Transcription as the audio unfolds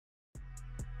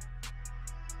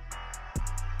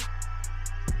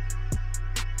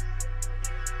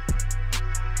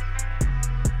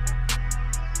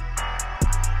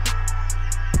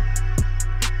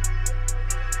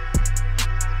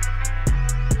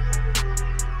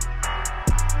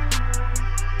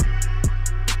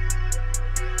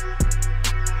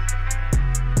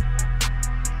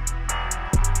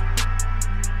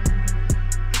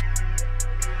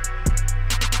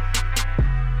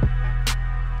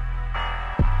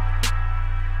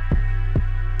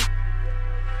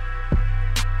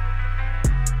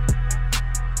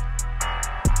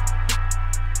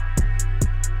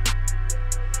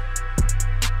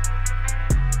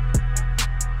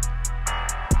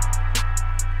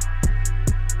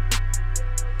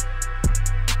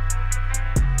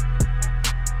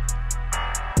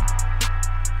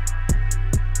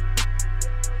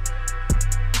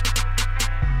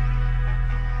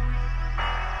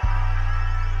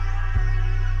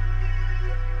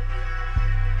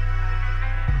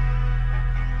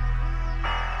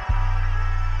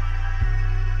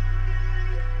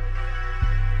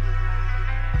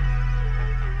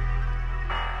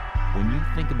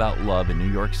about love in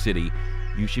New York City,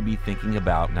 you should be thinking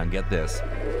about, now get this,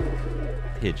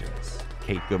 pigeons.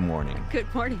 Kate, good morning.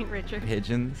 Good morning, Richard.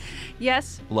 Pigeons?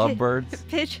 Yes. Lovebirds?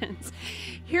 Pigeons.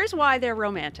 Here's why they're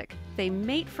romantic. They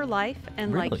mate for life,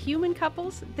 and Really? like human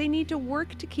couples, they need to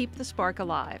work to keep the spark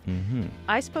alive. Mm-hmm.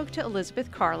 I spoke to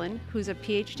Elizabeth Carlin, who's a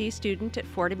PhD student at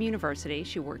Fordham University.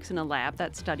 She works in a lab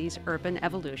that studies urban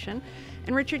evolution.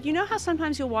 And Richard, you know how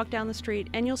sometimes you'll walk down the street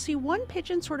and you'll see one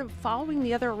pigeon sort of following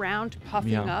the other around,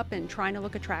 puffing up and trying to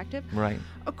look attractive? Right.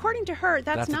 According to her,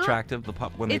 that's not... attractive,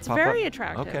 when they It's pop very up?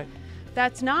 attractive. Okay.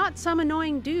 That's not some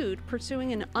annoying dude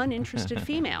pursuing an uninterested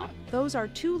female. Those are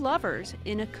two lovers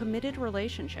in a committed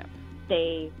relationship.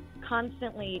 They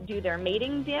constantly do their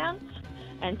mating dance,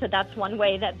 and so that's one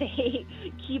way that they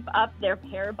keep up their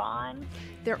pair bond.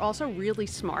 They're also really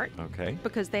smart. Okay.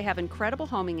 Because they have incredible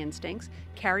homing instincts.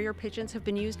 Carrier pigeons have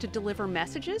been used to deliver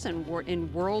messages in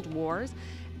world wars.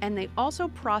 And they also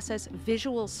process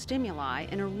visual stimuli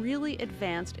in a really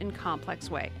advanced and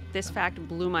complex way. This fact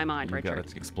blew my mind, Richard. You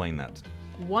gotta explain that.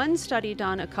 One study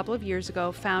done a couple of years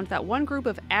ago found that one group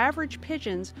of average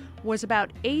pigeons was about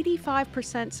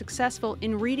 85% successful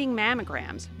in reading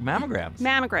mammograms. Mammograms?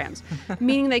 Mammograms,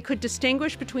 meaning they could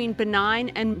distinguish between benign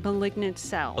and malignant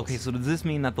cells. Okay, so does this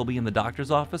mean that they'll be in the doctor's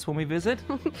office when we visit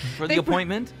for the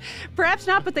appointment? Perhaps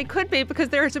not, but they could be, because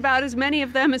there's about as many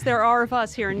of them as there are of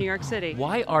us here in New York City.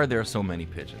 Why are there so many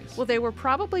pigeons? Well, they were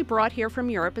probably brought here from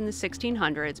Europe in the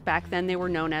 1600s. Back then they were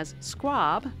known as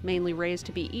squab, mainly raised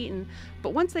to be eaten.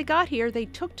 But once they got here, they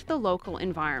took to the local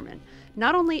environment.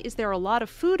 Not only is there a lot of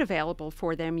food available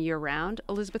for them year-round,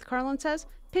 Elizabeth Carlin says,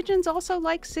 pigeons also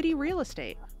like city real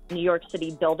estate. New York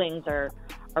City buildings are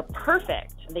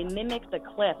perfect. They mimic the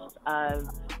cliffs of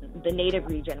the native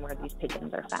region where these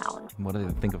pigeons are found. What do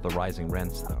they think of the rising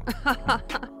rents, though?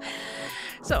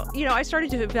 So, I started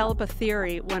to develop a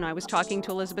theory when I was talking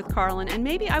to Elizabeth Carlin, and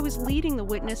maybe I was leading the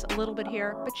witness a little bit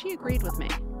here, but she agreed with me.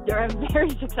 They're a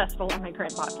very successful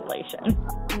immigrant population.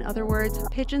 In other words,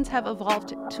 pigeons have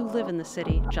evolved to live in the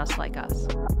city just like us.